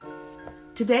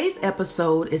Today's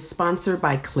episode is sponsored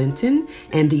by Clinton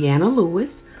and Deanna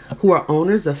Lewis, who are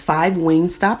owners of 5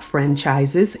 Wingstop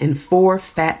franchises and 4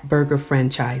 Fat Burger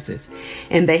franchises.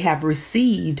 And they have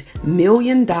received $1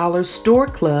 Million Store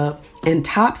Club and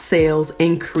Top Sales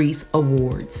Increase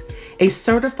awards. A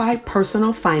certified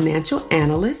personal financial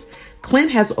analyst,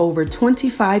 Clint has over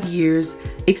 25 years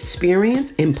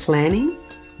experience in planning,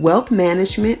 wealth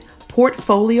management,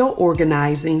 portfolio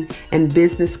organizing, and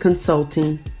business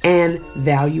consulting and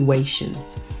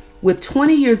valuations. With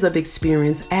 20 years of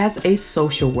experience as a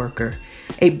social worker,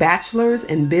 a bachelor's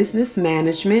in business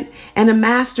management, and a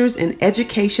master's in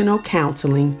educational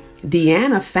counseling,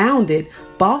 Deanna founded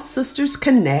Boss Sisters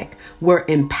Connect, where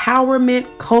empowerment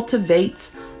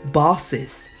cultivates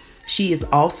bosses. She is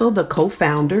also the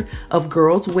co-founder of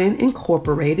Girls Win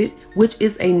Incorporated, which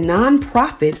is a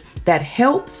nonprofit that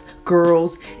helps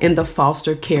girls in the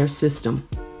foster care system.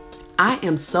 I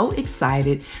am so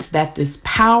excited that this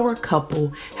power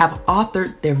couple have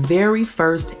authored their very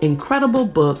first incredible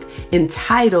book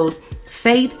entitled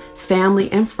Faith,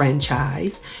 Family, and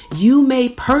Franchise. You may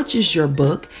purchase your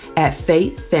book at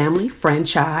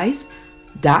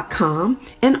faithfamilyfranchise.com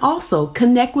and also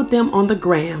connect with them on the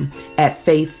gram at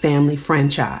Faith Family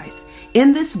Franchise.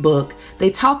 In this book, they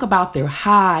talk about their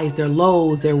highs, their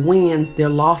lows, their wins, their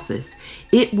losses.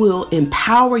 It will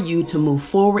empower you to move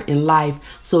forward in life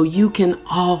so you can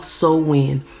also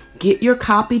win. Get your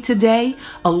copy today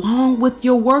along with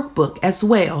your workbook as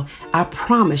well. I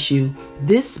promise you,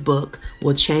 this book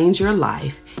will change your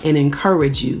life and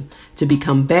encourage you to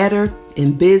become better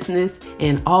in business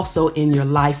and also in your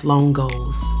lifelong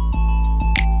goals.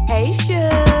 Hey,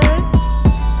 Suge.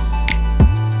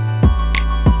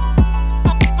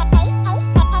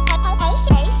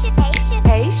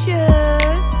 Hey, Suge.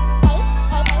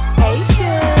 Hey,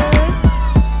 Suge.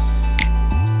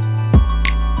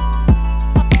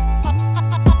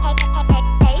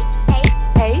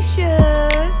 Hey,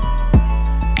 Suge.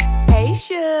 Hey,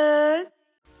 Suge.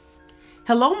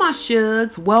 Hello, my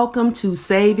Shugs. Welcome to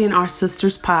Saving Our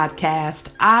Sisters podcast.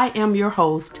 I am your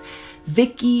host,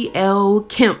 Vicki L.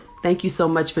 Kemp. Thank you so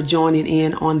much for joining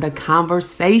in on the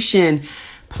conversation.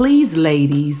 Please,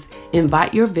 ladies,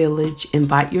 invite your village,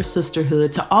 invite your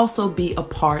sisterhood to also be a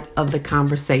part of the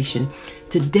conversation.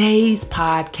 Today's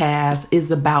podcast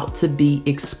is about to be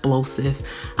explosive.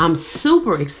 I'm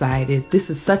super excited. This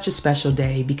is such a special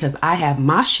day because I have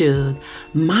my Shug,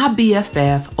 my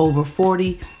BFF, over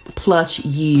 40 plus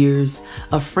years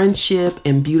of friendship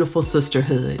and beautiful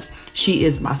sisterhood. She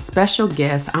is my special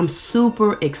guest. I'm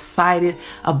super excited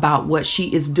about what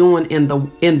she is doing in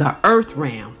the earth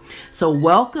realm. So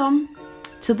welcome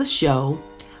to the show,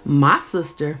 my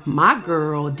sister, my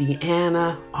girl,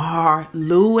 Deanna R.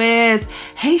 Lewis.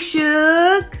 Hey,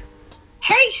 Shug.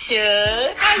 Hey, Shug.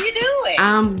 How you doing?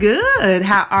 I'm good.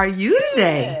 How are you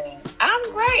today?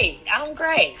 I'm great.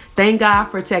 Thank God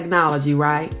for technology,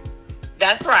 right?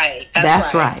 That's right.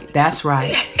 That's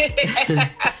right.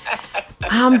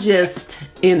 I'm just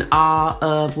in awe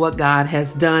of what God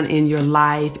has done in your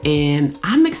life, and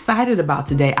I'm excited about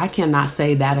today. I cannot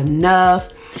say that enough.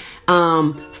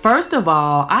 First of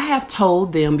all, I have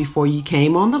told them before you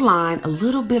came on the line a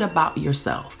little bit about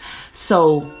yourself.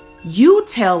 So you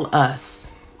tell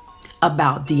us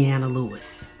about Deanna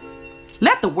Lewis.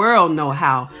 Let the world know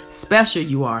how special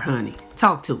you are, honey.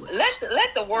 Talk to us. Let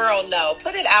the world know.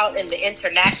 Put it out in the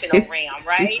international realm,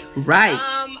 right? Right.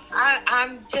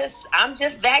 I'm just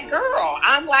that girl.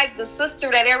 I'm like the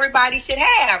sister that everybody should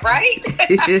have, right?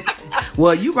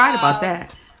 Well, you're right about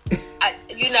that.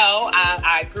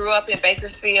 I grew up in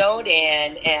Bakersfield,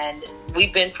 and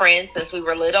we've been friends since we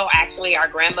were little. Actually, our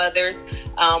grandmothers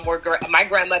my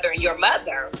grandmother and your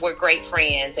mother were great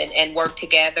friends and worked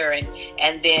together. And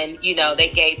then,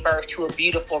 they gave birth to a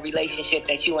beautiful relationship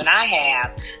that you and I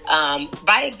have,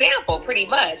 by example, pretty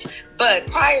much. But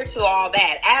prior to all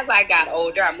that, as I got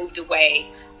older, I moved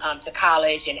away to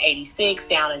college in '86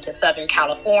 down into Southern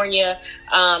California,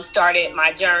 started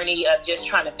my journey of just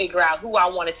trying to figure out who I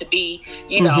wanted to be,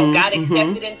 got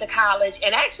accepted into college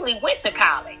and actually went to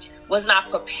college, was not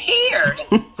prepared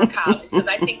for college. Because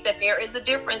I think that there is a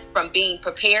difference from being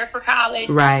prepared for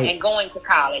college and going to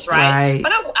college, right?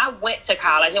 But I went to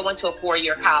college. I went to a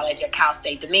 4-year college at Cal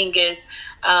State Dominguez.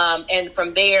 And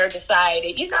from there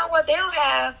decided, they don't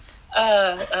have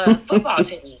a football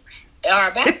team.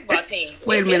 Our basketball team.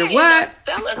 Wait a minute, Yeah, what?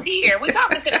 Fellas here. We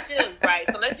talking to the shoes, right?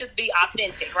 So let's just be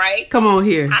authentic, right? Come on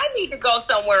here. I need to go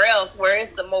somewhere else where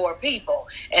it's some more people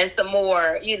and some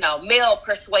more, male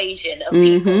persuasion of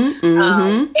people.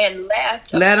 And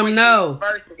left Let them know.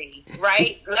 University,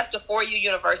 right? Left a 4-year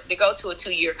university to go to a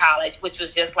 2-year college, which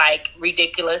was just like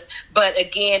ridiculous. But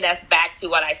again, that's back to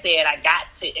what I said. I got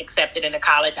accepted into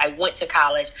college. I went to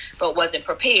college, but wasn't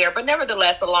prepared. But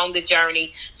nevertheless, along the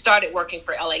journey, started working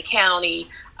for LA County.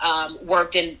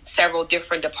 Worked in several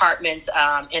different departments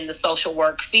in the social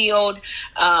work field.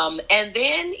 And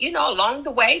then, along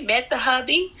the way, met the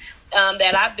hubby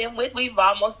that I've been with. We've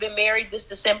almost been married this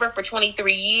December for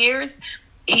 23 years.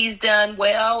 He's done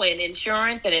well in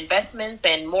insurance and investments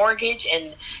and mortgage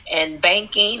and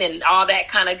banking and all that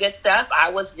kind of good stuff. I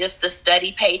was just a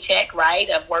steady paycheck, right,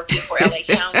 of working for LA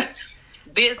County.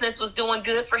 Business was doing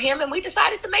good for him, and we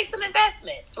decided to make some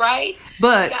investments, right?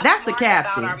 But that's the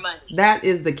captain. That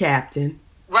is the captain.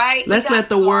 Right? Let's let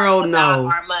the world know.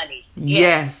 Our money.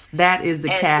 Yes, that is the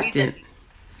captain.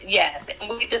 Yes, and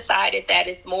we decided that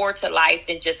it's more to life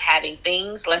than just having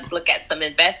things. Let's look at some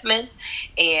investments.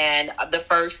 And the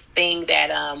first thing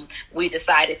that we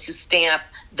decided to stamp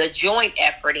the joint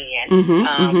effort in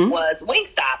was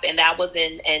Wingstop, and that was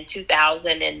in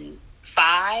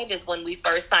 2005 is when we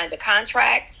first signed the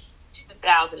contract.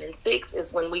 2006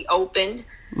 is when we opened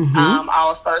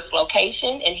our first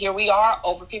location, and here we are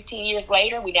over 15 years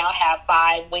later. We now have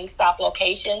 5 Wingstop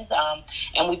locations,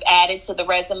 and we've added to the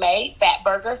resume Fat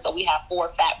Burger, so we have 4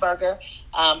 Fat Burger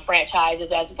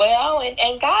franchises as well,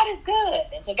 and God is good,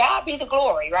 and to God be the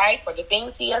glory, right, for the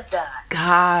things he has done.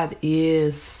 God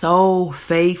is so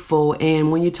faithful,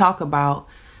 and when you talk about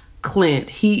Clint,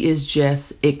 he is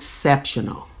just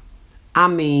exceptional. I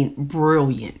mean,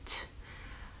 brilliant.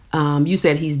 You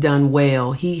said he's done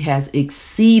well. He has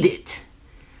exceeded.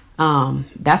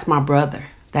 That's my brother.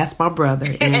 That's my brother.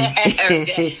 And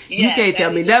you can't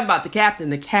tell me nothing about the captain.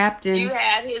 The captain. You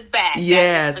had his back.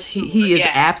 Yes, he is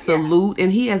absolute.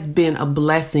 And he has been a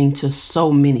blessing to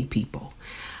so many people.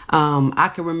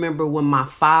 I can remember when my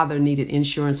father needed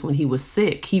insurance when he was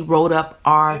sick. He wrote up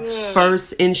our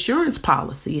first insurance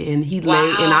policy, and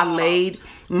I laid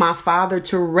my father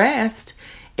to rest.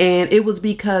 And it was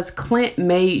because Clint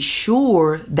made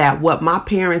sure that what my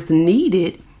parents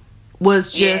needed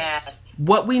was just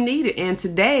what we needed. And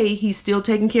today he's still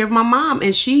taking care of my mom,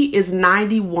 and she is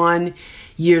 91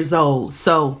 years old.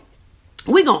 So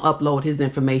we're going to upload his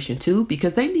information too,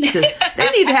 because they need to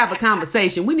have a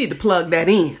conversation. We need to plug that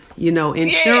in,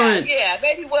 insurance. Yeah,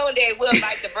 maybe one day we'll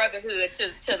invite the brotherhood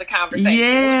to the conversation.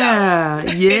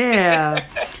 Yeah.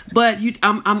 But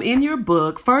I'm in your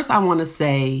book. First, I want to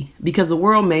say, because the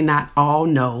world may not all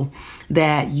know,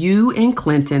 that you and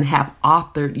Clinton have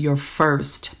authored your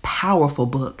first powerful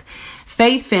book,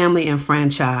 Faith, Family, and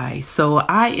Franchise. So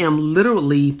I am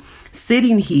literally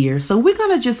sitting here. So we're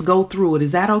going to just go through it.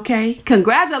 Is that okay?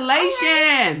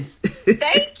 Congratulations.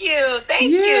 Thank you.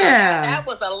 Thank you. That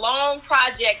was a long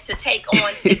project to take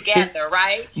on together,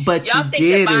 right? But y'all you think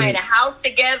did that buying it. a house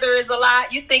together is a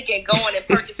lot? You thinking going and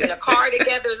purchasing a car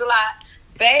together is a lot?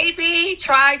 Baby,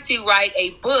 try to write a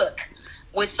book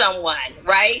with someone,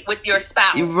 right? With your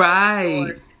spouse.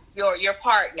 Right. Your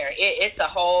partner. It's a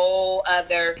whole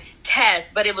other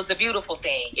test, but it was a beautiful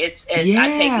thing. I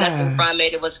take nothing from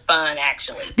it. It was fun,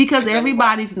 actually. Because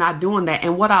everybody's not doing that.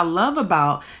 And what I love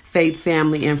about Faith,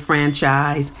 Family, and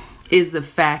Franchise is the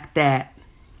fact that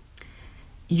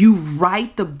you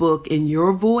write the book in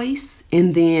your voice,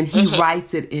 and then he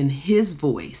writes it in his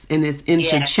voice, and it's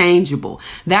interchangeable.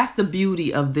 That's the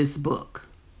beauty of this book.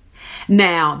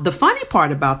 Now, the funny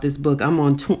part about this book, I'm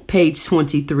on page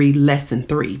 23, lesson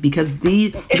 3, because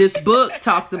this book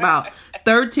talks about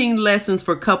 13 lessons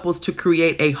for couples to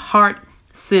create a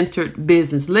heart-centered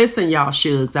business. Listen, y'all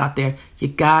shugs out there, you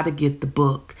got to get the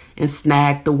book and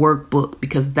snag the workbook,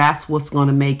 because that's what's going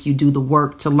to make you do the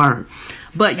work to learn.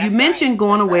 But you mentioned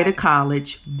going away to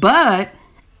college, but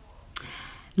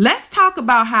let's talk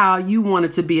about how you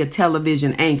wanted to be a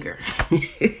television anchor.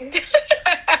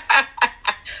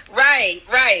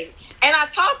 Right. And I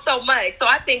talk so much, so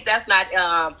I think that's not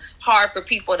hard for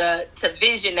people to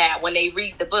vision that when they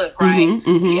read the book, right?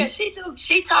 Yeah,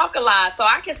 she talk a lot, so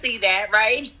I can see that,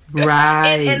 right?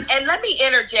 Right. and let me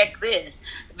interject this.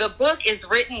 The book is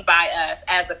written by us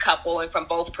as a couple and from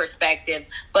both perspectives,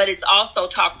 but it also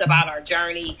talks about our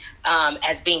journey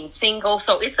as being single.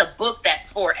 So it's a book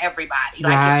that's for everybody.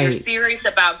 Like if you're serious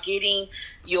about getting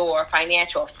your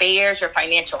financial affairs, your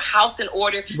financial house in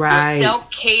order, your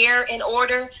self-care in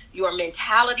order, your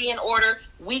mentality in order,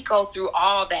 we go through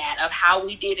all that of how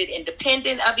we did it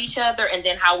independent of each other, and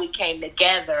then how we came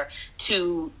together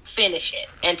to finish it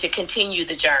and to continue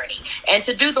the journey and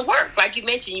to do the work. Like you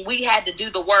mentioned, we had to do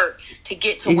the work to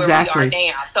get to where we are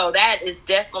now. So that is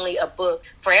definitely a book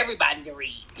for everybody to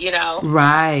read, you know?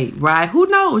 Right. Who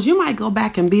knows? You might go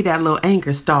back and be that little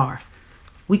anchor star.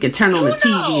 We can turn on the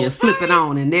TV and flip it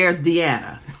on, and there's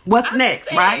Deanna. What's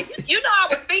next, right? You know, I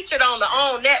was featured on the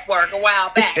OWN network a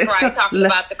while back, right? Talking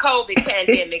about the COVID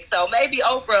pandemic. So maybe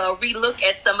Oprah will relook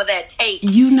at some of that tape.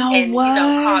 You know and, what?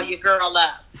 Call your girl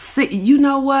up. See, you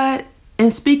know what?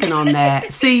 And speaking on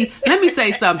that, see, let me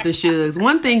say something, Shugs.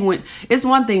 It's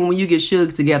one thing when you get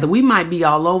Shugs together. We might be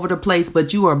all over the place,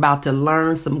 but you are about to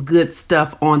learn some good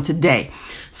stuff on today.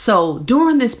 So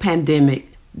during this pandemic,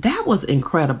 that was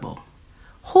incredible.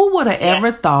 Who would have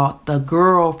ever thought the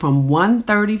girl from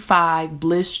 135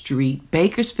 Bliss Street,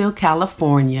 Bakersfield,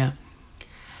 California,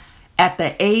 at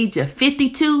the age of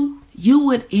 52, you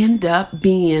would end up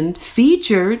being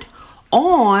featured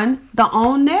on the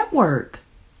OWN network?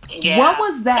 Yeah, what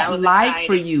was that like exciting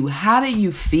for you? How did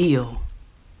you feel?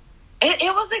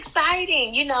 It was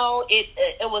exciting. You know,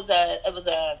 it was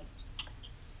a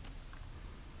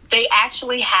they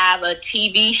actually have a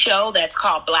TV show that's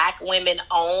called Black Women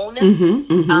Own, and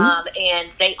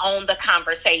they own the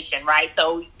conversation, right?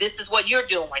 So this is what you're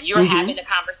doing. You're having the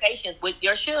conversations with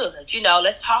your Shugs. You know,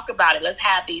 let's talk about it. Let's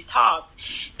have these talks.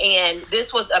 And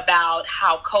this was about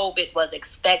how COVID was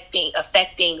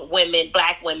affecting women,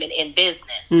 Black women in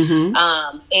business.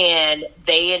 And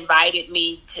they invited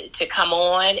me to come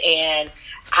on, and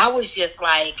I was just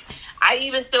like, I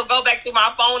even still go back through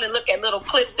my phone and look at little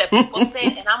clips that people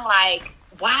sent, and I'm like,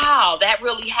 wow, that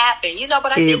really happened. You know,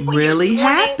 but I think it really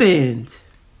happened.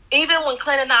 Even when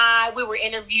Clint and I, we were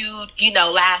interviewed, you know,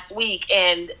 last week,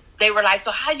 and they were like, so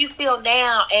how you feel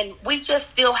now? And we just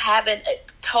still haven't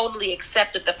totally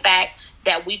accepted the fact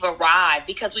that we've arrived,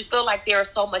 because we feel like there is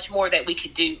so much more that we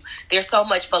could do. There's so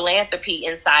much philanthropy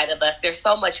inside of us. There's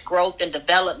so much growth and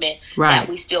development that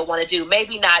we still want to do.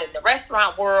 Maybe not in the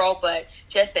restaurant world, but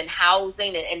just in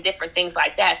housing and different things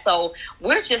like that. So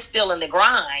we're just still in the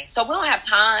grind. So we don't have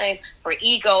time for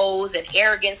egos and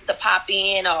arrogance to pop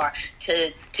in, or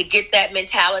to get that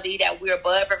mentality that we're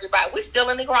above everybody. We're still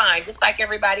in the grind, just like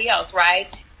everybody else,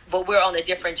 right? But we're on a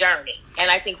different journey.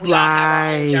 And I think we all have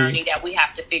our own journey that we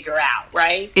have to figure out,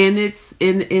 right? And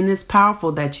it's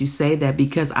powerful that you say that,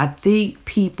 because I think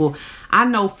people, I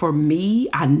know for me,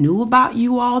 I knew about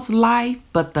you all's life,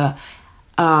 but the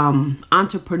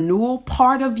entrepreneurial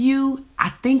part of you,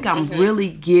 I think I'm really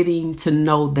getting to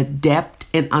know the depth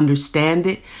and understand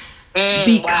it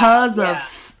because of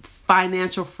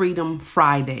Financial Freedom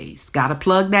Fridays. Gotta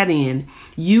plug that in.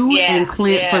 You and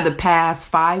Clint for the past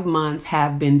 5 months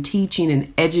have been teaching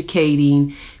and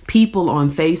educating people on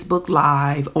Facebook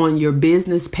Live, on your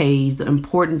business page, the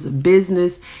importance of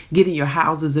business, getting your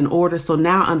houses in order. So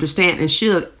now understand.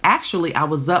 And actually, I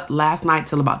was up last night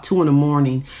till about 2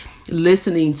 a.m.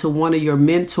 listening to one of your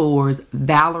mentors,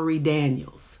 Valerie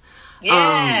Daniels.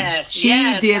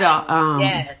 She did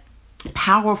a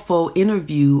powerful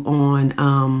interview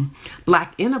on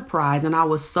Black Enterprise, and I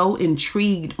was so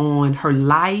intrigued on her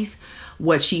life,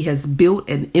 what she has built,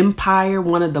 an empire,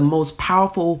 one of the most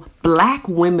powerful Black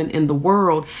women in the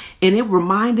world. And it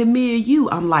reminded me of you.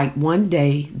 I'm like, one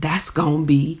day that's gonna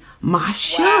be my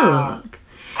Shug.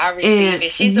 I receive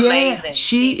it. She's amazing.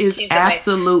 She's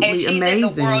absolutely amazing. And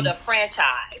she's in the world of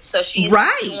franchise, so she's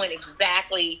doing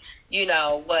exactly, you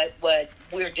know, what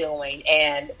we're doing.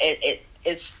 And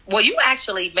it's well, you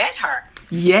actually met her.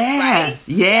 Yes,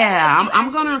 right?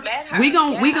 I'm gonna we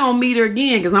gonna meet her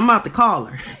again, because I'm about to call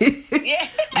her.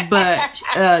 But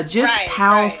just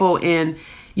powerful, and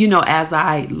you know, as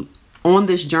I on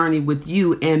this journey with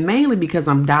you, and mainly because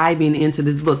I'm diving into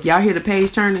this book. Y'all hear the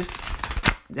page turning?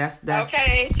 That's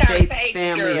okay. Faith,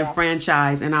 family, and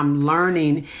franchise, and I'm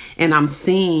learning and I'm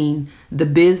seeing the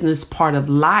business part of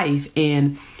life.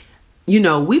 And you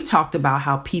know, we've talked about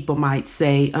how people might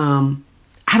say,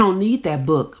 I don't need that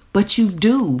book, but you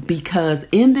do, because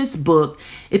in this book,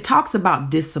 it talks about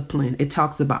discipline. It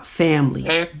talks about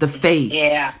family, the faith,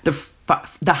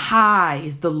 the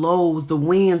highs, the lows, the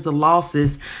wins, the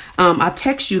losses. I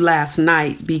text you last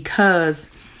night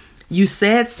because you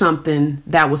said something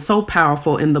that was so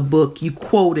powerful in the book. You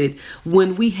quoted,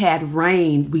 when we had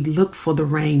rain, we looked for the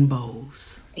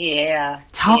rainbows.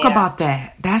 Talk about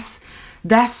that.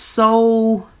 That's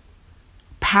so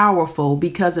powerful,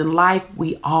 because in life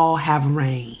we all have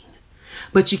rain,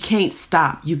 but you can't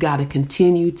stop. You got to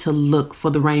continue to look for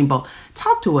the rainbow.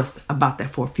 Talk to us about that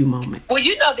for a few moments. Well,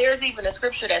 you know, there's even a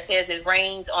scripture that says it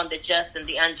rains on the just and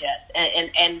the unjust,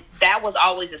 and that was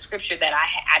always a scripture that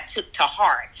I took to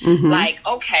heart. Like,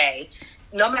 okay,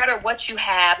 no matter what you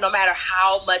have, no matter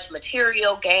how much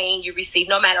material gain you receive,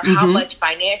 no matter how much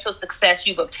financial success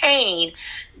you've obtained,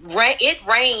 it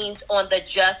rains on the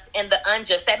just and the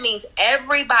unjust. That means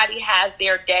everybody has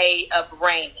their day of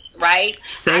rain, right?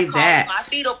 Say I call that. it my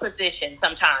fetal position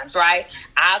sometimes, right?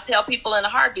 I'll tell people in a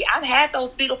heartbeat, I've had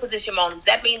those fetal position moments.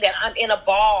 That means that I'm in a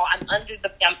ball, I'm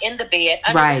in the bed,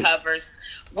 under the covers,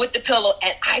 with the pillow,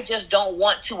 and I just don't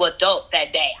want to adult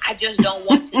that day. I just don't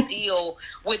want to deal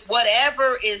with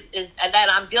whatever is that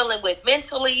I'm dealing with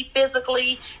mentally,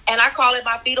 physically, and I call it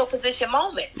my fetal position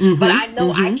moments. But I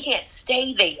know I can't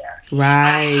stay there.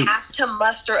 Right. I have to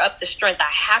muster up the strength.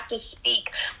 I have to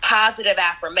speak positive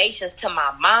affirmations to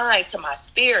my mind, to my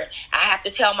spirit. I have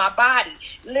to tell my body,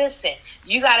 listen,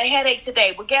 you got a headache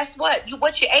today. Well, guess what?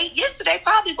 What you ate yesterday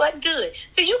probably wasn't good.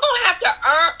 So you're going to have to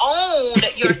own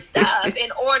your stuff in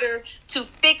order to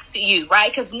fix you,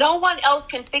 right? Because no one else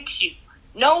can fix you.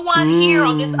 No one here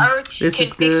on this earth can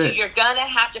fix you. You're going to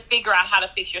have to figure out how to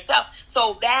fix yourself.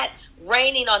 So that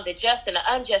raining on the just and the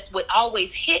unjust would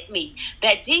always hit me.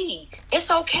 That D,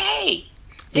 it's okay.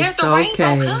 There's a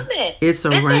rainbow coming. It's a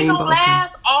this rainbow. This ain't going to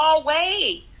last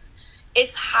always.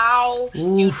 It's how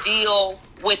you deal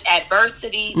with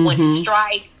adversity when it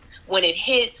strikes. When it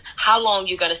hits, how long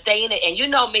you're going to stay in it. And you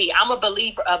know me, I'm a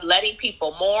believer of letting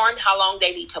people mourn how long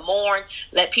they need to mourn.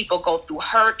 Let people go through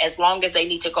hurt as long as they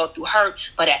need to go through hurt.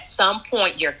 But at some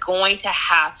point, you're going to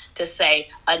have to say,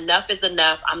 enough is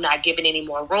enough. I'm not giving any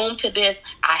more room to this.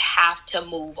 I have to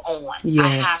move on. Yes. I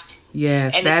have to.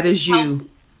 Yes, and that is you.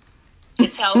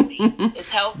 It's healthy.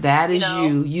 It's healthy. That is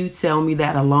you. You tell me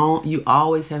that alone. You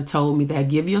always have told me that.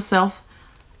 Give yourself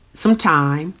some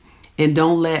time and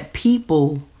don't let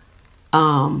people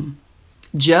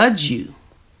judge you.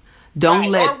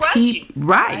 Don't let people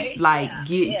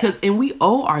because and we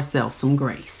owe ourselves some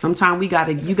grace. Sometimes you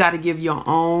gotta give your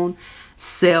own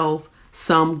self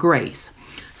some grace.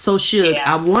 So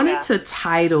I wanted to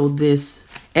title this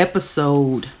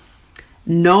episode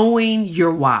Knowing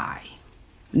Your Why.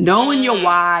 Knowing your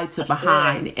why to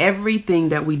behind everything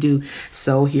that we do.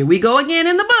 So here we go again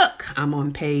in the book. I'm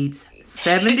on page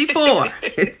 74.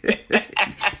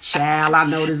 Child, I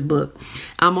know this book.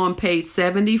 I'm on page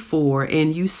 74,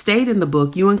 and you state in the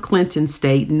book, you and Clinton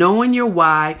state, knowing your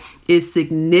why is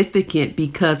significant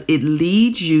because it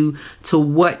leads you to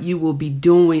what you will be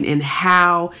doing and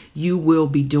how you will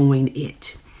be doing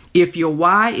it. If your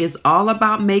why is all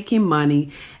about making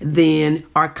money, then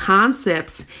our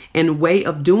concepts and way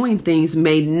of doing things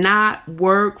may not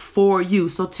work for you.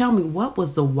 So tell me, what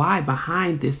was the why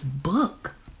behind this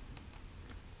book?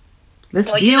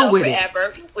 Let's deal with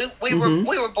forever. We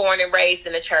were born and raised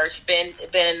in the church, been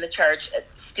in the church,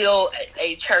 still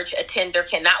a church attender,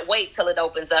 cannot wait till it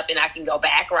opens up and I can go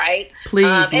back, right? Please,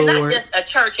 Lord. And not just a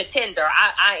church attender.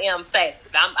 I am saved.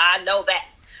 I know that,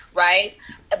 right?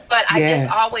 But I just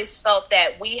always felt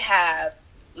that we have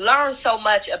learned so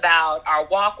much about our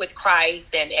walk with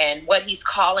Christ and what he's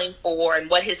calling for and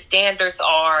what his standards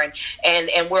are.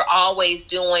 And we're always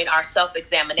doing our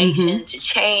self-examination to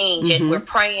change and we're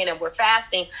praying and we're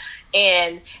fasting.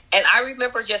 And I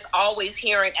remember just always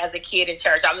hearing as a kid in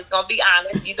church, I'm just going to be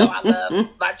honest, I love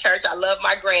my church, I love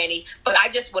my granny, but I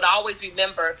just would always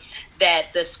remember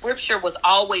that the scripture was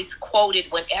always quoted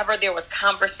whenever there was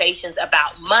conversations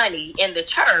about money in the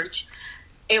church.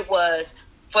 It was,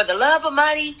 for the love of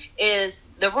money is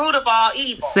the root of all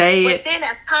evil. But then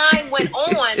as time went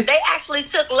on, they actually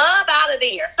took love out of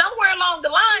there. Somewhere along the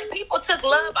line, people took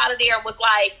love out of there. Was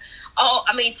like,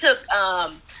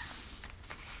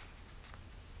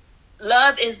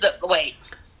 love is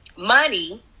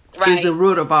money, right, is the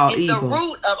root of all evil. Is the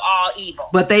root of all evil.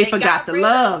 But they forgot the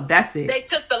love. That's it. They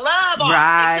took the love off.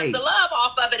 Right. They took the love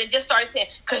off of it and just started saying,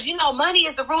 because money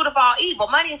is the root of all evil.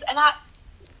 Money is,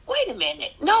 wait a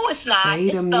minute. No, it's not.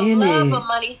 It's the love of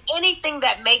money. It's anything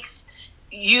that makes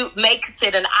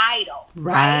it an idol.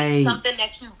 Right. Something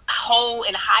that you hold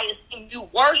in high esteem. You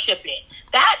worship it.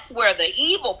 That's where the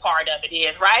evil part of it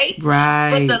is, right?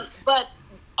 Right. But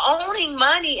owning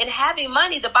money and having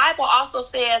money, the Bible also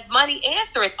says money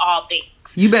answereth all things.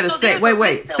 You better say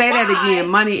that again.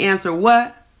 Money answer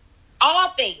what? All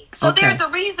things. So there's a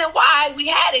reason why we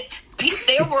had it.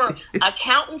 There were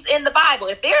accountants in the Bible.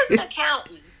 If there's an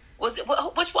accountant,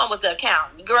 which one was the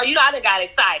accountant? Girl, I done got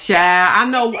excited.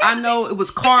 Child, I know it was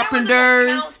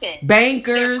carpenters,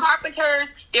 bankers. There was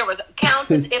carpenters, there was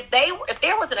accountants. If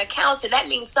there was an accountant, that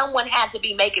means someone had to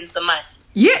be making some money.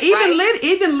 Yeah, even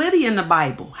Lydia in the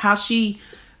Bible, how she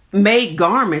made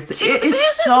garments.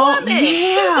 It's so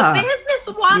She's a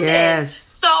businesswoman. Yes.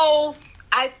 So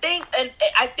I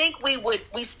think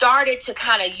we started to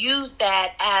kind of use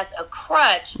that as a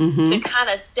crutch to kind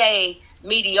of stay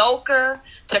mediocre,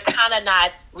 to kind of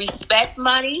not respect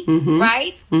money,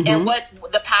 right? And what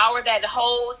the power that it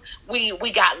holds.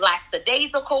 We got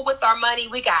lackadaisical with our money.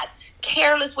 We got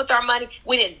careless with our money.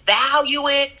 We didn't value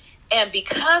it. And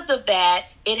because of that,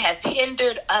 it has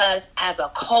hindered us as a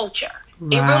culture.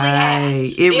 It really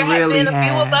has. There have been a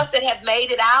few of us that have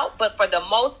made it out, but for the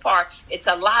most part, it's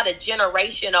a lot of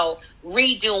generational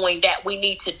redoing that we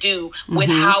need to do with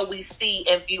how we see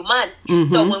and view money.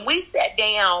 So when we sat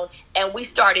down and we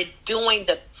started doing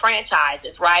the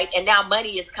franchises, right, and now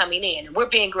money is coming in, and we're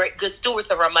being good stewards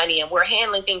of our money, and we're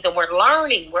handling things, and we're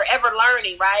learning, we're ever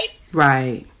learning, right?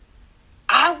 Right.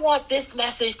 I want this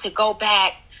message to go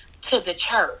back to the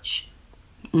church.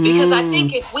 Because I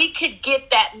think if we could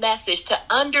get that message to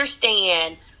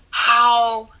understand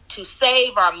how to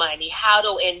save our money, how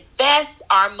to invest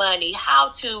our money, how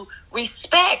to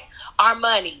respect our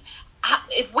money,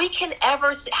 if we can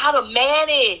ever see how to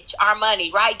manage our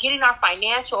money, right? Getting our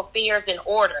financial affairs in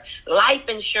order, life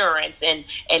insurance and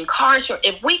car insurance.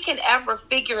 If we can ever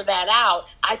figure that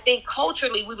out, I think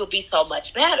culturally we will be so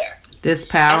much better. This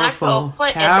powerful. And I told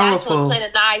Clint, and that's when Clint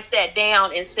and I sat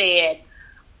down and said,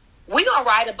 we're going to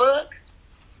write a book,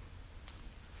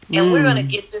 and we're going to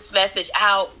get this message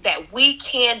out that we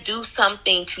can do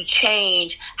something to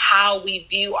change how we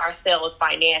view ourselves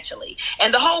financially.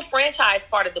 And the whole franchise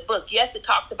part of the book, yes, it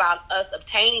talks about us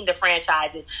obtaining the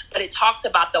franchises, but it talks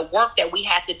about the work that we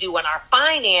have to do in our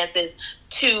finances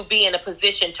to be in a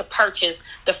position to purchase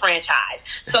the franchise.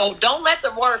 So don't let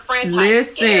the word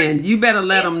franchise scare you. You better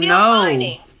let them know.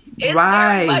 Finance. It's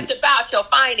very much about your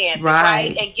finances,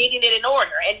 right? And getting it in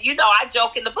order. And, you know, I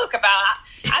joke in the book about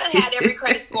I done had every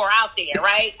credit score out there,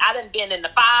 right? I done been in the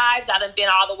 5s. I done been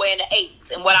all the way in the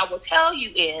 8s. And what I will tell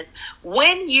you is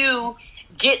when you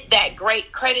get that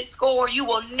great credit score, you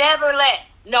will never let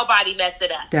nobody mess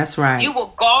it up. That's right. You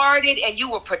will guard it and you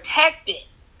will protect it.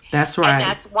 That's right. And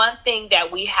that's one thing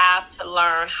that we have to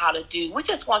learn how to do. We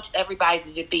just want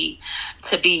everybody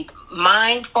to be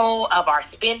mindful of our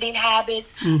spending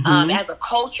habits. As a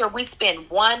culture, we spend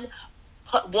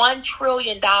 $1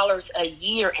 trillion a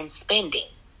year in spending.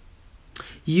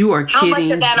 You are kidding. How much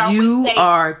of that are we saving?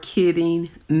 Are kidding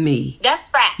me. That's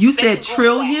fact. You said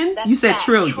trillion? You said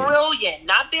trillion. Trillion,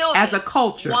 not billion. As a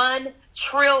culture. 1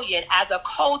 trillion. As a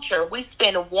culture, we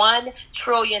spend $1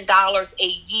 trillion a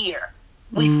year.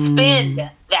 We spend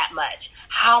that much.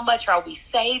 How much are we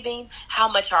saving? How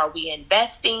much are we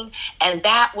investing? And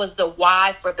that was the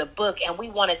why for the book. And we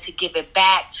wanted to give it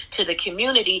back to the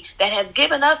community that has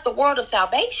given us the world of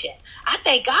salvation. I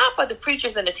thank God for the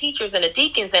preachers and the teachers and the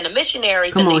deacons and the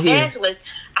missionaries and the evangelists.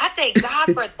 I thank God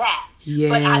for that.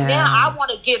 But now I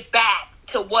want to give back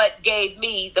to what gave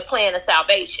me the plan of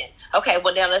salvation. Okay,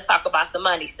 well, now let's talk about some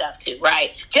money stuff too,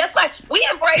 right? Just like we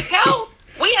embrace health.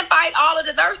 We invite all of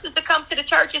the nurses to come to the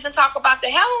churches and talk about the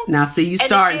health. Now, see, you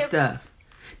starting stuff.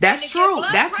 That's true.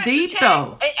 That's deep,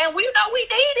 though. And we know we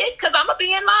need it because I'm going to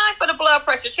be in line for the blood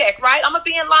pressure check, right? I'm going to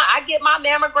be in line. I get my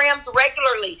mammograms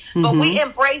regularly. But we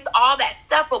embrace all that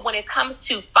stuff. But when it comes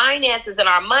to finances and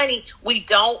our money, we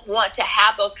don't want to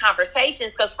have those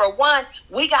conversations because, for one,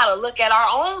 we got to look at our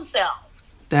own selves.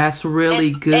 That's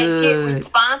really good. And get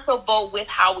responsible with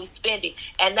how we spend it.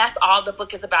 And that's all the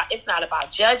book is about. It's not about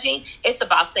judging. It's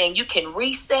about saying you can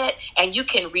reset and you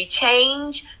can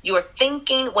rechange your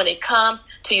thinking when it comes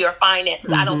to your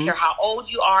finances. I don't care how old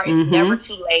you are. It's never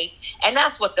too late. And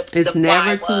that's what it's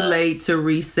never too late to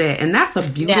reset. And that's a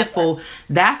beautiful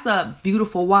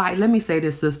why. Let me say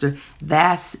this, sister.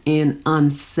 That's an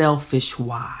unselfish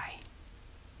why.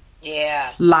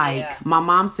 Yeah. My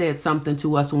mom said something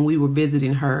to us when we were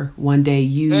visiting her one day,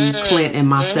 Clint and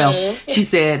myself. She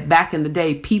said back in the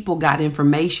day, people got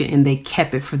information and they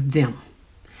kept it for them.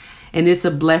 And it's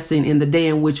a blessing in the day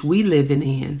in which we living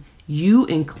in. You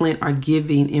and Clint are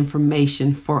giving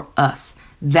information for us.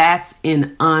 That's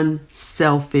an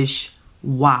unselfish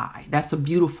why. That's a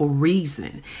beautiful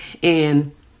reason.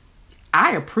 And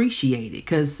I appreciate it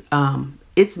because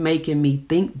it's making me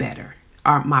think better.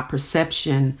 My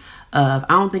perception of,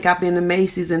 I don't think I've been to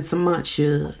Macy's in some months. See,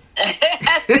 look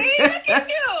at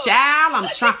you. Child,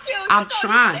 I'm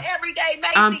trying. Everyday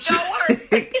Macy's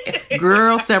goer.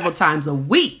 Girl, several times a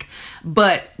week.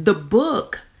 But the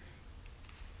book,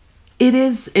 it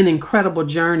is an incredible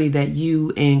journey that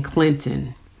you and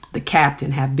Clinton, the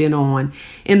captain, have been on.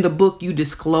 In the book, you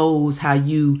disclose how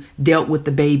you dealt with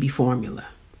the baby formula,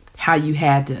 how you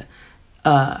had to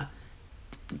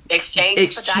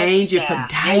exchange it for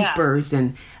diapers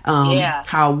and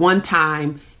how one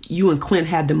time you and Clint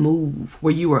had to move,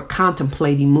 where you were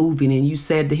contemplating moving, and you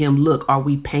said to him, look, are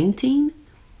we painting?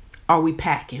 Are we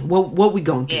packing? What we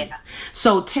gonna do? Yeah.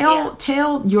 So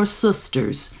tell your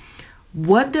sisters,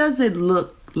 what does it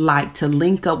look like to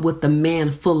link up with a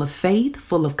man full of faith,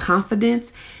 full of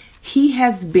confidence? He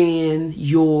has been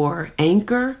your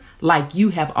anchor, like you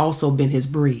have also been his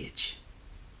bridge.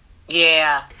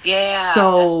 Yeah.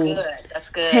 So that's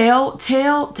good.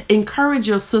 Encourage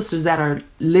your sisters that are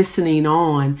listening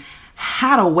on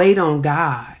how to wait on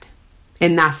God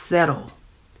and not settle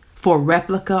for a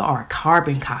replica or a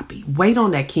carbon copy. Wait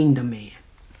on that kingdom man.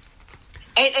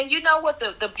 And you know what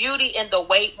the beauty in the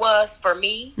wait was for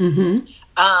me? Mm-hmm.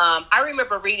 I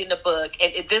remember reading the book,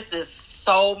 and this is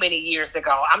so many years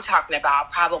ago. I'm talking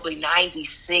about probably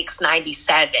 96,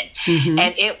 97. Mm-hmm.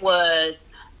 And it was,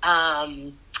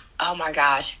 oh my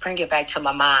gosh, bring it back to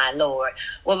my mind, Lord.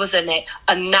 What was the name?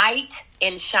 A Knight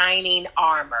in Shining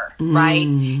Armor, right?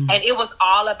 And it was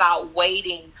all about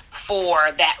waiting for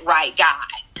that right guy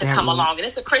to come along. And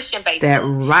it's a Christian-based That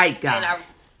book. right guy. And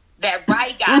that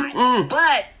right guy.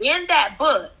 But in that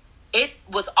book, it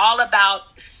was all about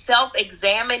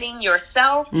self-examining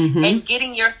yourself and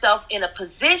getting yourself in a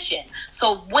position.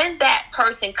 So when that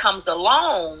person comes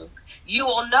along, you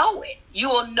will know it. You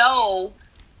will know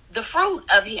the fruit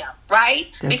of him, right?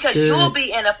 That's because good. You'll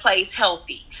be in a place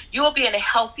healthy. You will be in a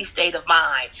healthy state of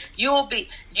mind. You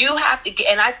have to get,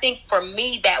 and I think for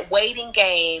me, that waiting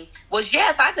game was,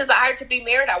 yes, I desired to be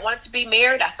married. I wanted to be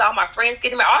married. I saw my friends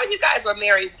getting married. All you guys were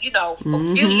married, a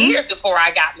few years before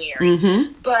I got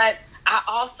married. But I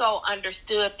also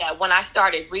understood that when I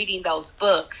started reading those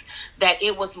books, that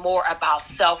it was more about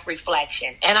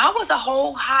self-reflection. And I was a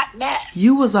whole hot mess.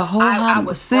 You was a whole hot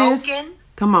mess. I was broken.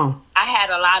 Come on. I had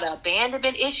a lot of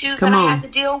abandonment issues Come that on. I had to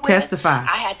deal with. Testify.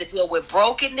 I had to deal with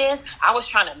brokenness. I was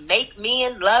trying to make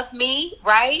men love me,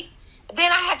 right?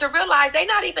 Then I had to realize they're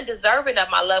not even deserving of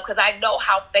my love because I know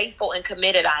how faithful and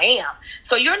committed I am.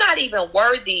 So you're not even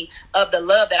worthy of the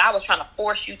love that I was trying to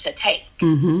force you to take.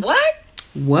 What?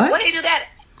 What did they do that?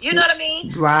 You know what I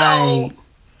mean? Right. So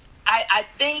I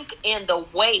think in the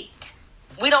wait,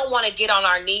 we don't want to get on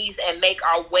our knees and make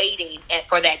our waiting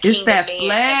for that kingdom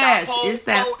man. It's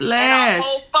that flesh. Our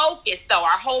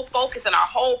whole focus and our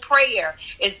whole prayer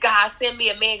is, God, send me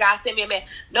a man. God, send me a man.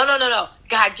 No.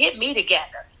 God, get me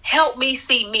together. Help me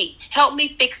see me. Help me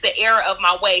fix the error of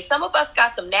my ways. Some of us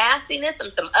got some nastiness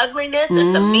and some ugliness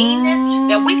and some meanness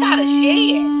that we got to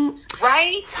shed,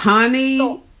 right? Honey.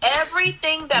 So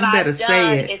everything that I've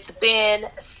done, it's been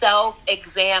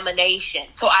self-examination.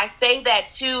 So I say that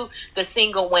to the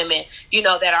single women,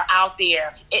 that are out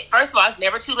there. First of all, it's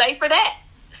never too late for that.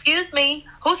 Excuse me.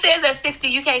 Who says at 60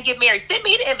 you can't get married? Send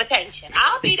me the invitation.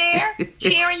 I'll be there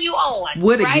cheering you on.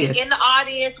 What a right? gift. In the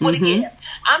audience with a gift.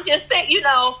 I'm just saying,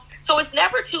 so it's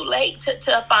never too late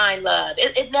to find love.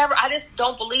 It never, I just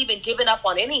don't believe in giving up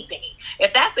on anything.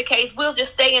 If that's the case, we'll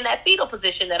just stay in that fetal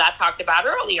position that I talked about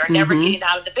earlier, never getting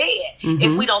out of the bed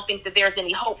if we don't think that there's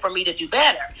any hope for me to do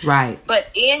better. Right. But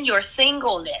in your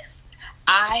singleness,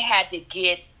 I had to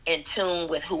get in tune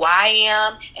with who I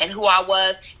am and who I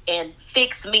was and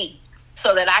fix me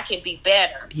so that I can be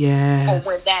better for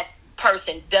when that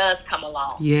person does come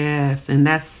along. Yes, and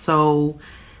that's so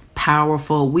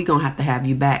powerful. We're gonna have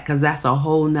you back because that's a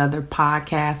whole nother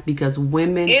podcast, because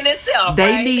women in itself,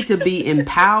 they need to be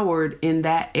empowered in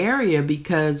that area,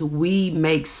 because we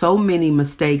make so many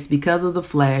mistakes because of the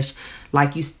flesh.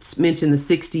 Like you mentioned, the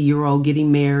 60-year-old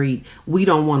getting married, we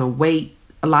don't want to wait.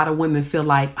 A lot of women feel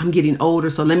like, I'm getting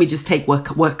older, so let me just take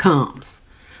what comes.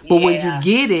 But when you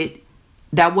get it,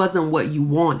 that wasn't what you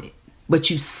wanted,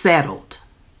 but you settled.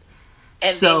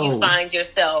 And then you find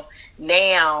yourself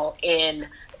now in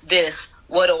this,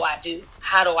 what do I do?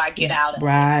 How do I get out of it?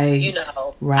 Right.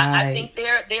 I think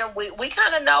we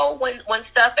kind of know when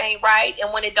stuff ain't right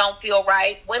and when it don't feel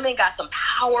right. Women got some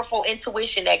powerful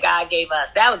intuition that God gave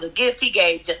us. That was a gift he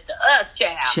gave just to us,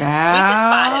 child. We can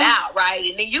spot it out, right?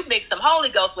 And then you mix some Holy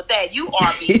Ghost with that. You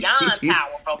are beyond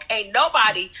powerful. Can't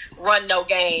nobody run no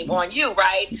game on you,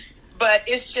 right? But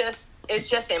it's just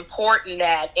important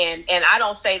that, and I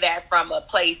don't say that from a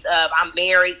place of I'm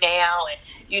married now and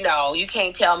you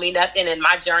can't tell me nothing and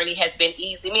my journey has been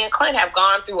easy. Me and Clint have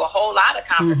gone through a whole lot of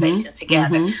conversations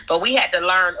together, but we had to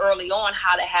learn early on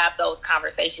how to have those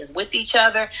conversations with each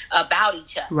other, about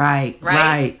each other. Right.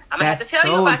 I'm gonna have to tell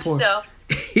you about yourself.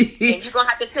 And you're gonna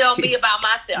have to tell me about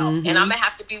myself, and I'm gonna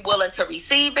have to be willing to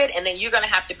receive it, and then you're gonna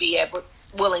have to be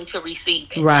willing to receive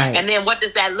it. Right. And then what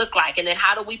does that look like? And then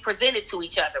how do we present it to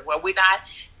each other? Where we're not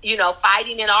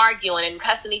fighting and arguing and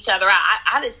cussing each other out.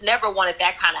 I just never wanted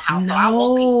that kind of house. So I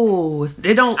want peace.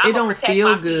 It don't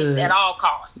feel good at all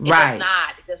costs. It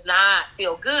does not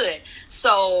feel good.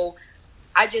 So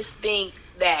I just think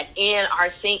that in our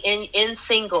in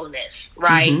singleness,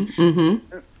 right?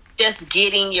 Just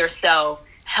getting yourself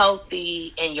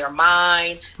healthy in your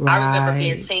mind. I remember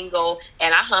being single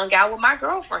and I hung out with my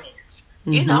girlfriends.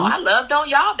 I loved on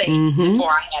y'all babies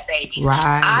before I had babies.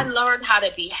 I learned how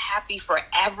to be happy for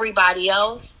everybody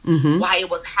else while it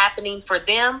was happening for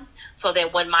them, so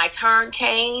that when my turn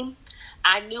came,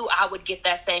 I knew I would get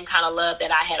that same kind of love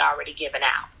that I had already given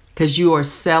out. Because you are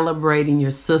celebrating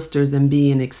your sisters and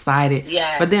being excited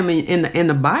for them. And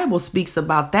the Bible speaks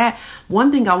about that.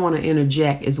 One thing I want to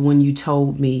interject is when you've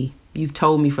told me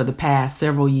for the past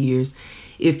several years,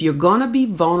 if you're going to be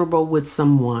vulnerable with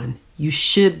someone, you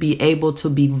should be able to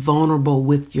be vulnerable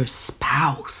with your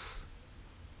spouse.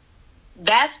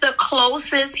 That's the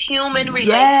closest human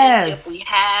relationship we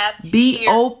have. Be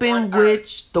open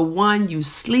with the one you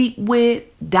sleep with,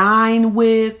 dine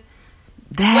with.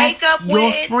 That's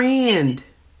your friend.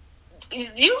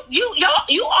 You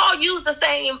all use the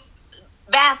same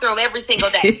bathroom every single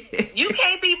day. You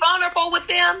can't be vulnerable with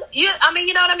them. You know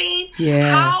what I mean?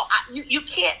 Yeah. You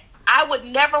can't. I would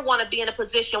never want to be in a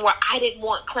position where I didn't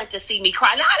want Clint to see me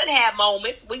cry. Now, I didn't have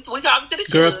moments. We talking to the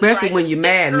girl, especially when you're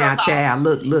mad now, child.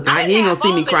 Look, he ain't gonna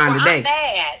see me crying today. I'm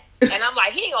mad, and I'm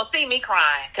like, he ain't gonna see me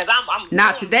crying because I'm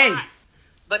not today. Crying,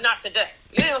 but not today.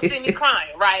 You ain't gonna see me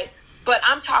crying, right? But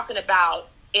I'm talking about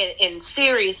in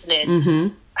seriousness.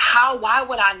 Why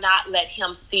would I not let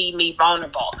him see me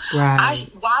vulnerable? Right.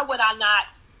 Why would I not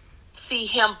see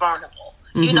him vulnerable?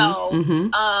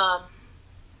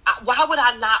 Why would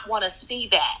I not want to see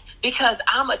that? Because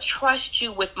I'm going to trust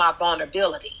you with my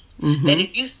vulnerability. That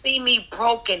if you see me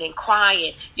broken and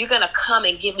crying, you're going to come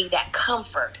and give me that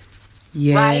comfort.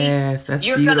 Yes, right? That's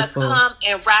you're beautiful. You're going to come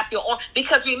and wrap your arms.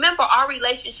 Because remember, our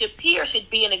relationships here should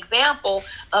be an example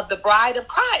of the bride of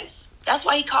Christ. That's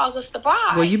why he calls us the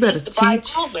bride. Well, you better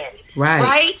teach.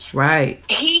 Right.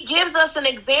 He gives us an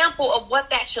example of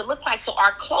what that should look like. So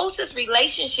our closest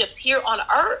relationships here on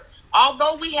earth,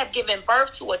 although we have given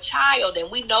birth to a child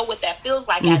and we know what that feels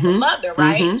like as a mother,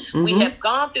 right? We have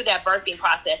gone through that birthing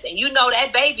process, and you know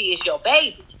that baby is your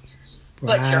baby.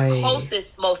 But your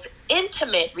closest, most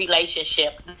intimate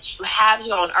relationship that you have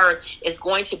here on earth is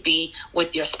going to be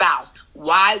with your spouse.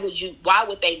 Why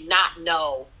would they not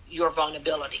know your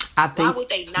vulnerability? Why would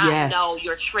they not know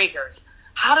your triggers?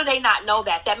 How do they not know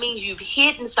that? That means you've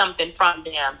hidden something from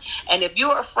them. And if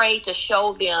you're afraid to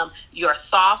show them your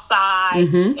soft side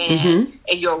and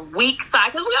your weak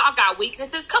side, because we all got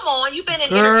weaknesses. Come on, you've been in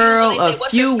interviews. They say,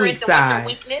 what's your strength and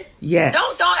what's your weakness?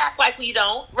 Yes. Don't act like we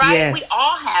don't, right? Yes. We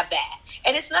all have that.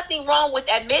 And it's nothing wrong with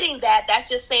admitting that. That's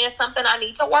just saying something I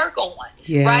need to work on,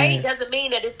 right? Doesn't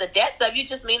mean that it's a death of you.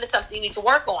 Just mean it's something you need to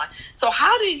work on. So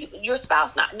how do your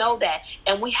spouse not know that?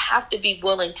 And we have to be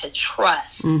willing to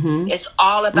trust. It's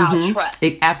all about trust.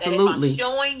 Absolutely. That if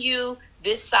I'm showing you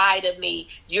this side of me,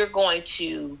 you're going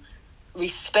to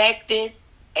respect it,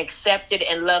 accept it,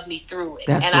 and love me through it.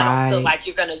 That's and I don't feel like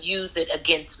you're going to use it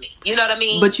against me. You know what I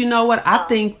mean? But you know what? I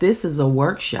think this is a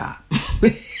workshop.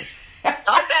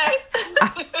 Okay.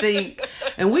 I think,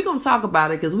 and we're going to talk about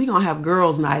it because we're going to have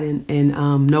girls' night in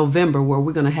November where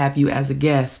we're going to have you as a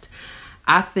guest.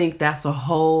 I think that's a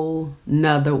whole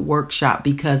nother workshop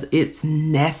because it's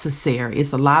necessary.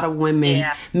 It's a lot of women,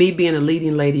 me being a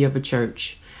leading lady of a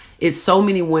church, it's so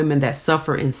many women that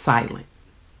suffer in silence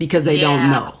because they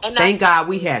don't know. Thank God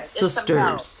we had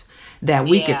sisters that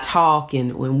we could talk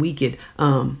and when we could,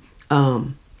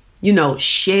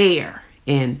 share,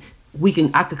 and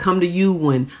I could come to you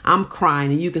when I'm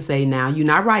crying and you can say, now you're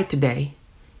not right today.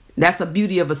 That's the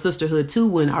beauty of a sisterhood too,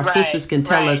 when our sisters can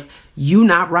tell us you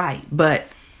not right.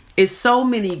 But it's so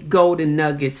many golden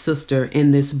nuggets, sister,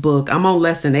 in this book. I'm on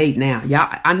lesson 8 now.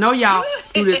 Y'all, I know y'all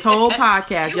through this whole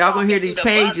podcast, y'all gonna hear these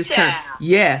pages turn.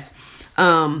 Yes.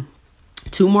 2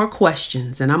 more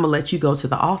questions, and I'm gonna let you go to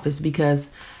the office because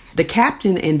the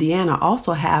captain and Deanna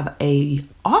also have a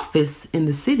office in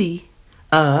the city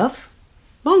of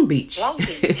Long Beach,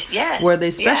 yes, where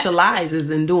they specializes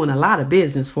in doing a lot of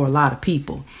business for a lot of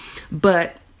people.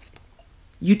 But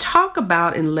you talk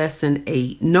about in lesson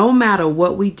 8, no matter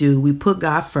what we do, we put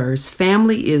God first.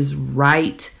 Family is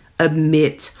right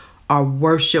amidst our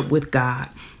worship with God.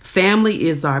 Family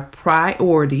is our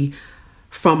priority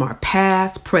from our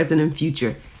past, present, and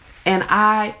future. And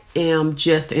I am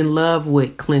just in love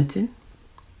with Clinton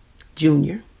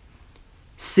Jr.,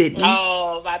 Sydney.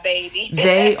 Oh, my baby.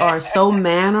 They are so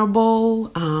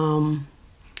mannerable.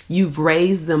 You've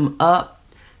raised them up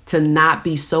to not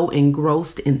be so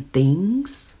engrossed in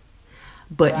things,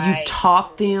 but you've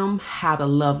taught them how to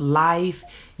love life.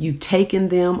 You've taken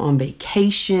them on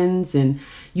vacations and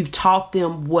you've taught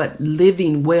them what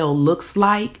living well looks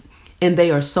like. And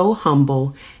they are so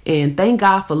humble. And thank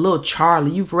God for little Charlie.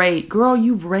 You've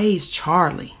raised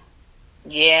Charlie.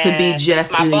 Yeah. To be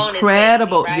just an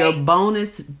incredible, baby, right? Your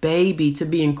bonus baby, to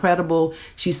be incredible.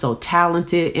 She's so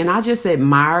talented. And I just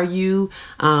admire you.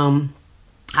 I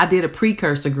did a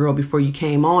precursor, girl, before you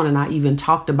came on. And I even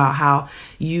talked about how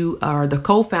you are the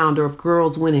co-founder of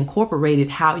Girls Win Incorporated,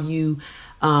 how you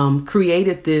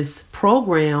created this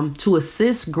program to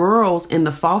assist girls in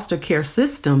the foster care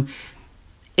system.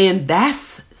 And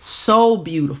that's so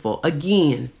beautiful.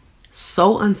 Again,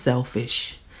 so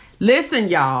unselfish. Listen,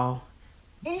 y'all,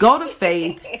 go to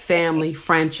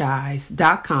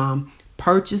faithfamilyfranchise.com,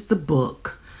 purchase the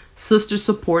book, Sisters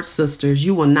Support Sisters.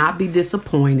 You will not be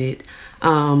disappointed.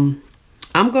 I'm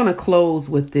going to close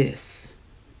with this.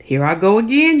 Here I go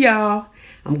again, y'all.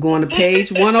 I'm going to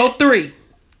page 103.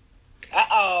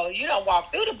 Uh-oh, you don't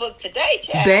walk through the book today,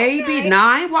 Chad. Baby, okay.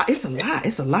 nah, I ain't walk. It's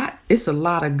a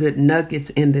lot of good nuggets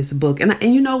in this book. And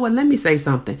you know what? Let me say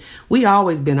something. We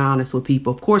always been honest with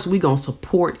people. Of course, we going to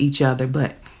support each other,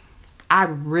 but I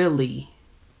really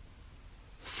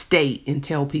state and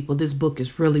tell people this book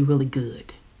is really, really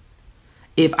good.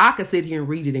 If I could sit here and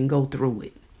read it and go through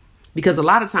it, because a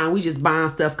lot of time we just buying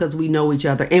stuff because we know each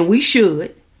other, and we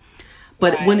should.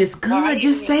 But when it's good,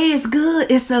 just say it's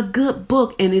good. It's a good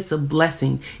book and it's a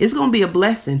blessing. It's going to be a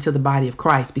blessing to the body of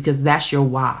Christ because that's your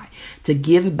why. To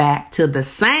give back to the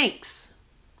saints.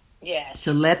 Yes.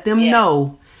 To let them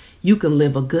know you can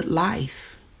live a good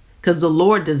life. Because the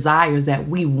Lord desires that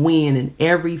we win in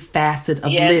every facet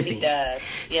of living. He does.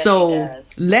 Yes, so he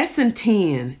does. Lesson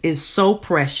 10 is so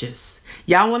precious.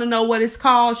 Y'all want to know what it's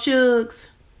called, Shugs?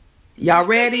 Y'all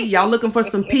ready? Y'all looking for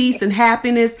some peace and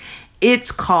happiness?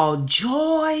 It's called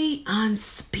Joy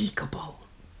Unspeakable.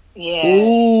 Yes.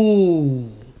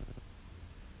 Ooh.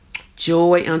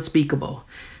 Joy Unspeakable.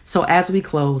 So as we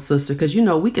close, sister, because you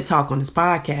know we could talk on this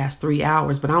podcast 3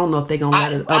 hours, but I don't know if they're going to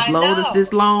let it upload us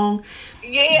this long.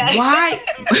 Yeah. Why?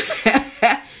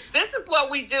 This is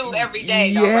what we do every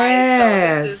day, though,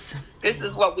 yes. right? So this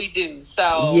is what we do.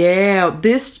 So yeah,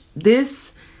 this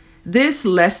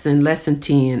lesson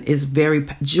 10 is very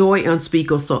joy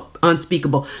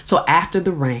unspeakable. So after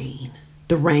the rain,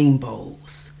 the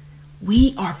rainbows,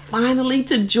 we are finally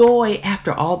to joy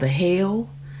after all the hell,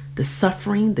 the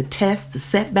suffering, the tests, the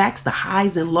setbacks, the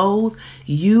highs and lows.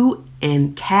 You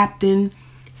and Captain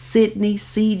Sydney,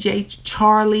 CJ,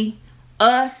 Charlie,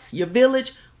 us, your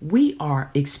village, we are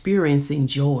experiencing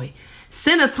joy.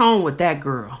 Send us home with that,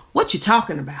 girl. What you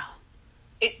talking about?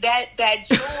 That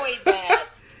joy that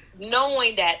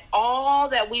knowing that all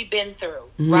that we've been through,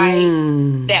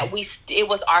 right? That it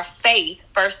was our faith,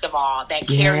 first of all, that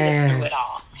carried us through it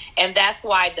all. And that's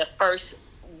why the first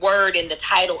word in the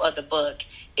title of the book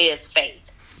is faith.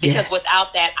 Because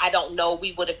without that, I don't know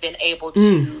we would have been able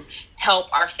to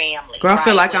help our family. Girl, I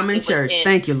feel like I'm in church.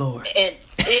 Thank you, Lord. In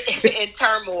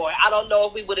turmoil. I don't know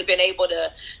if we would have been able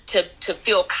to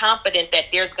feel confident that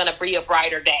there's going to be a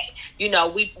brighter day. You know,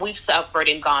 we've suffered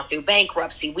and gone through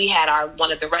bankruptcy. We had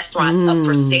one of the restaurants up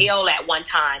for sale at one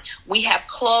time. We have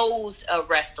closed a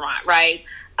restaurant, right?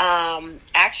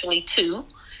 Actually, 2.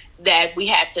 That we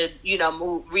had to,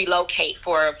 relocate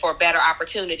for better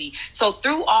opportunity. So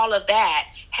through all of that,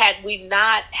 had we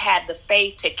not had the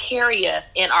faith to carry us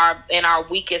in our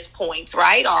weakest points,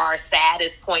 right, or our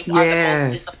saddest points, or the most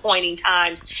disappointing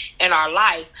times in our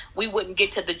life, we wouldn't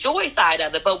get to the joy side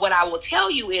of it. But what I will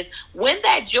tell you is, when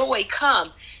that joy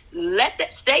comes,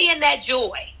 stay in that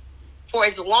joy for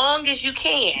as long as you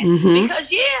can,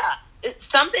 because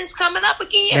something's coming up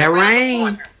again. That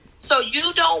rain. So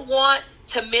you don't want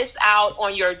to miss out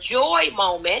on your joy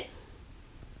moment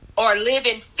or live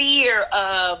in fear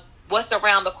of what's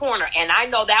around the corner. And I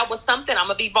know that was something, I'm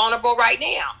going to be vulnerable right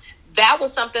now. That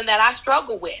was something that I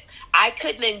struggled with. I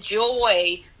couldn't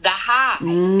enjoy the high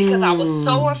because I was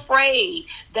so afraid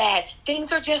that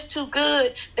things are just too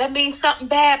good. That means something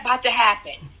bad about to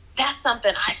happen. That's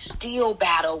something I still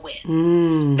battle with.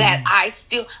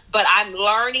 But I'm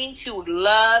learning to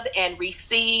love and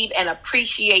receive and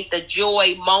appreciate the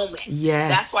joy moment.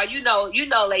 Yes. That's why,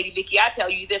 Lady Vicky, I tell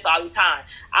you this all the time.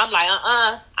 I'm like,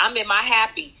 I'm in my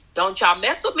happy. Don't y'all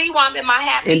mess with me while I'm in my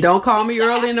happy. And don't call me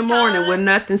early in the morning with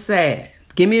nothing sad.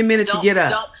 Give me a minute to get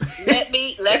up.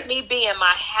 Let me be in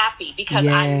my happy, because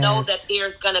I know that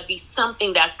there's going to be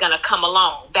something that's going to come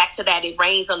along. Back to that, it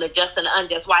rains on the just and the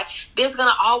unjust. Why? There's going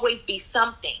to always be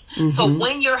something. So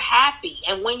when you're happy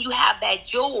and when you have that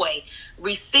joy,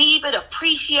 receive it,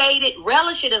 appreciate it,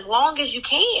 relish it as long as you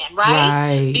can,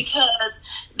 right? Because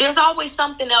there's always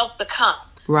something else to come.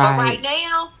 But right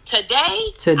now,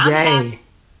 today, I'm happy,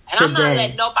 and I'm not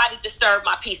letting nobody disturb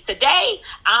my peace. Today,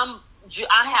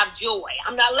 I have joy.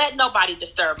 I'm not letting nobody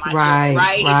disturb my joy,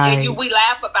 right? And we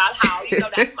laugh about how,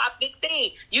 that's my big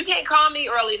thing. You can't call me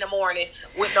early in the morning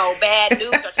with no bad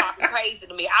news or talking crazy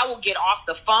to me. I will get off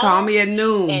the phone. Call me at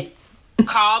noon. And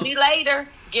call me later.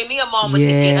 Give me a moment to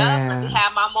get up. Let me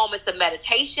have my moments of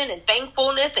meditation and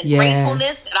thankfulness and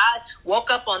gratefulness that I woke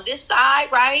up on this side,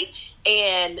 right?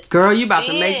 And girl, you about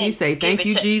to make me say, thank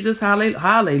you, Jesus.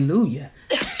 Hallelujah.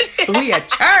 We at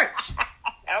church.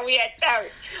 We at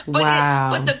church.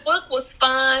 But the book was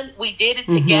fun. We did it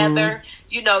together.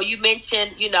 You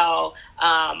mentioned,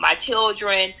 my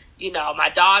children,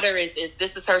 my daughter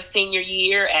this is her senior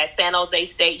year at San Jose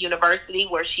State University,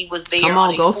 where she was there. Come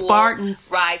on, go Spartans.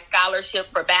 Right, scholarship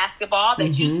for basketball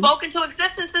that you spoke into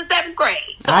existence in 7th grade.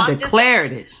 So I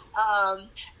declared it.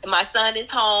 My son is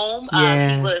home.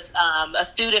 He was a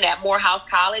student at Morehouse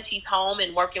College. He's home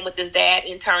and working with his dad,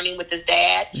 interning with his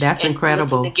dad. That's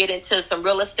incredible. To get into some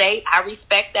real estate. I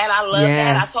respect that. I love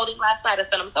that. I told him last night, I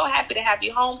said, I'm so happy to have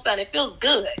you home, son. It feels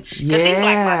good. Because he's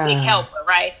like my big helper,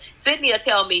 right? Sydney will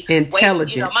tell me,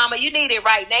 intelligence. Wait, Mama, you need it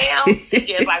right now.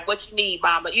 CJ is like, what you need,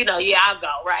 Mama? I'll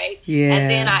go, right? Yeah.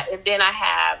 And then I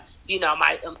have,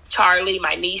 my Charlie,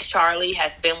 my niece Charlie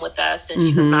has been with us since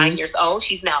she was 9 years old.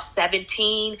 She's now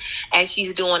 17, and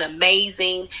she's doing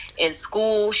amazing in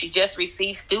school. She just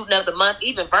received Student of the Month,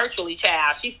 even virtually,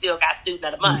 child. She still got Student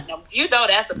of the Month.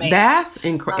 That's amazing. That's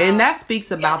incredible. And that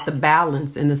speaks about the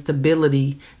balance and the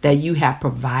stability that you have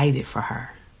provided for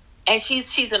her. And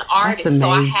she's an artist, so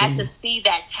I had to see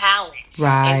that talent.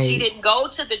 Right. And she didn't go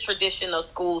to the traditional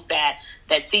schools that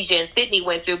CJ and Sydney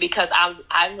went through, because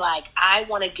I'm like, I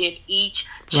want to give each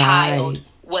child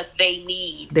what they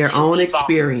need. Their own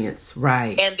experience,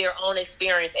 right. And their own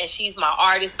experience. And she's my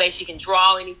artist, babe. She can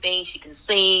draw anything. She can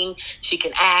sing. She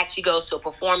can act. She goes to a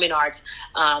performing arts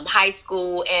high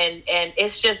school. And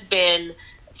it's just been,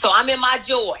 so I'm in my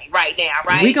joy right now,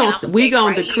 right? We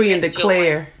gonna decree and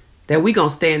declare that we're going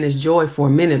to stay in this joy for a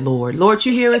minute, Lord. Lord,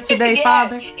 you hear us today,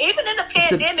 Father? Even in the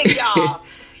pandemic, y'all.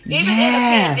 Even in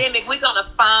the pandemic, we're going to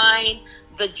find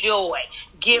the joy.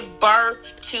 Give birth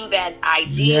to that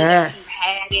idea that you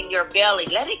had in your belly.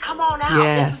 Let it come on out.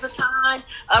 This is a time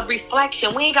of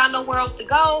reflection. We ain't got nowhere else to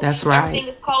go. That's right. Everything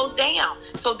is closed down.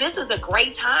 So this is a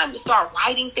great time to start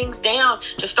writing things down,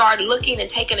 to start looking and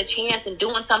taking a chance and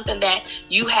doing something that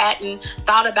you hadn't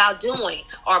thought about doing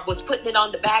or was putting it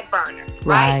on the back burner.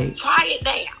 Right? Try it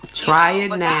now. Try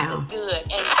it now. God is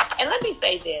good. And let me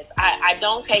say this. I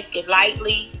don't take it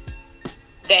lightly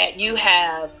that you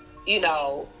have,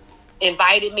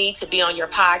 invited me to be on your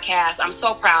podcast. I'm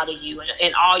so proud of you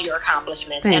and all your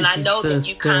accomplishments. Thank I know you, that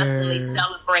you constantly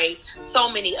celebrate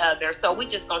so many others. So we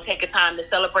just going to take a time to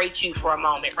celebrate you for a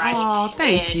moment, right? Oh,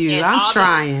 thank you. I'm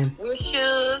trying. We're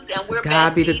Shugs and we're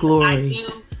God besties. Be the glory. I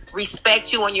do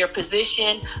respect you on your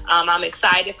position. I'm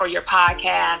excited for your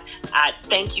podcast. I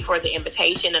thank you for the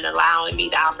invitation and allowing me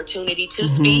the opportunity to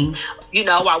speak.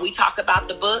 While we talk about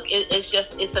the book,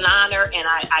 it's an honor, and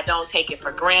I don't take it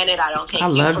for granted. I don't take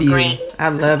you for granted. I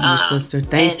love you, sister.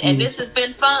 Thank you. And this has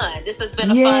been fun. This has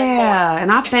been a fun Yeah, and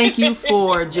I thank you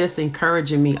for just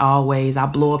encouraging me always. I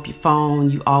blow up your phone.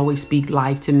 You always speak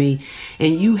life to me,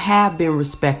 and you have been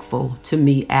respectful to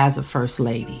me as a first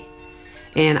lady.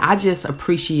 And I just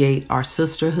appreciate our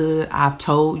sisterhood. I've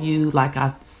told you, like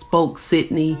I spoke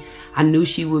Sydney, I knew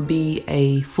she would be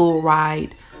a full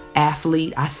ride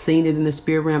athlete. I seen it in the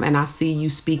spirit realm, and I see you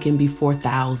speaking before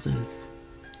thousands.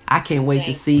 I can't wait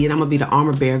to see it. I'm going to be the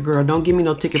armor bearer, girl. Don't give me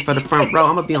no ticket for the front row.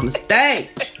 I'm going to be on the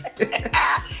stage.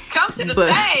 Come to the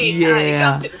stage.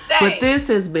 Yeah. Come to the stage. But this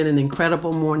has been an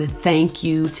incredible morning. Thank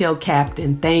you. Tell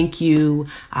Captain, thank you.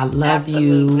 I love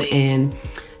you. And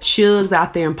Shugs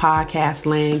out there in podcast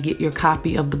land, get your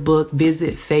copy of the book.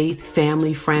 Visit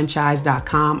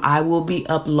faithfamilyfranchise.com. I will be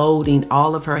uploading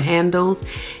all of her handles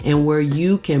and where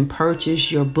you can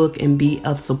purchase your book and be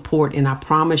of support. And I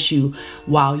promise you,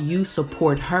 while you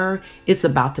support her, it's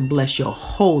about to bless your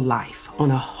whole life on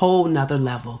a whole nother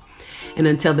level. And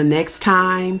until the next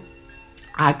time,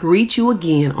 I greet you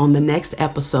again on the next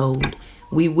episode.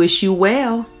 We wish you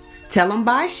well. Tell them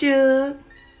bye, Shug.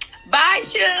 Bye,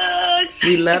 Shugs.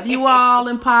 We love you all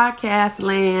in podcast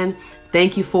land.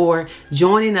 Thank you for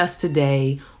joining us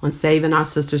today on Saving Our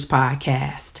Sisters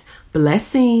podcast.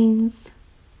 Blessings.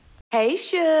 Hey,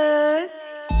 Should.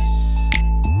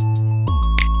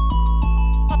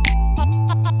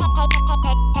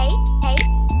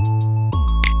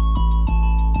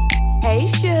 Hey,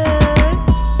 Should.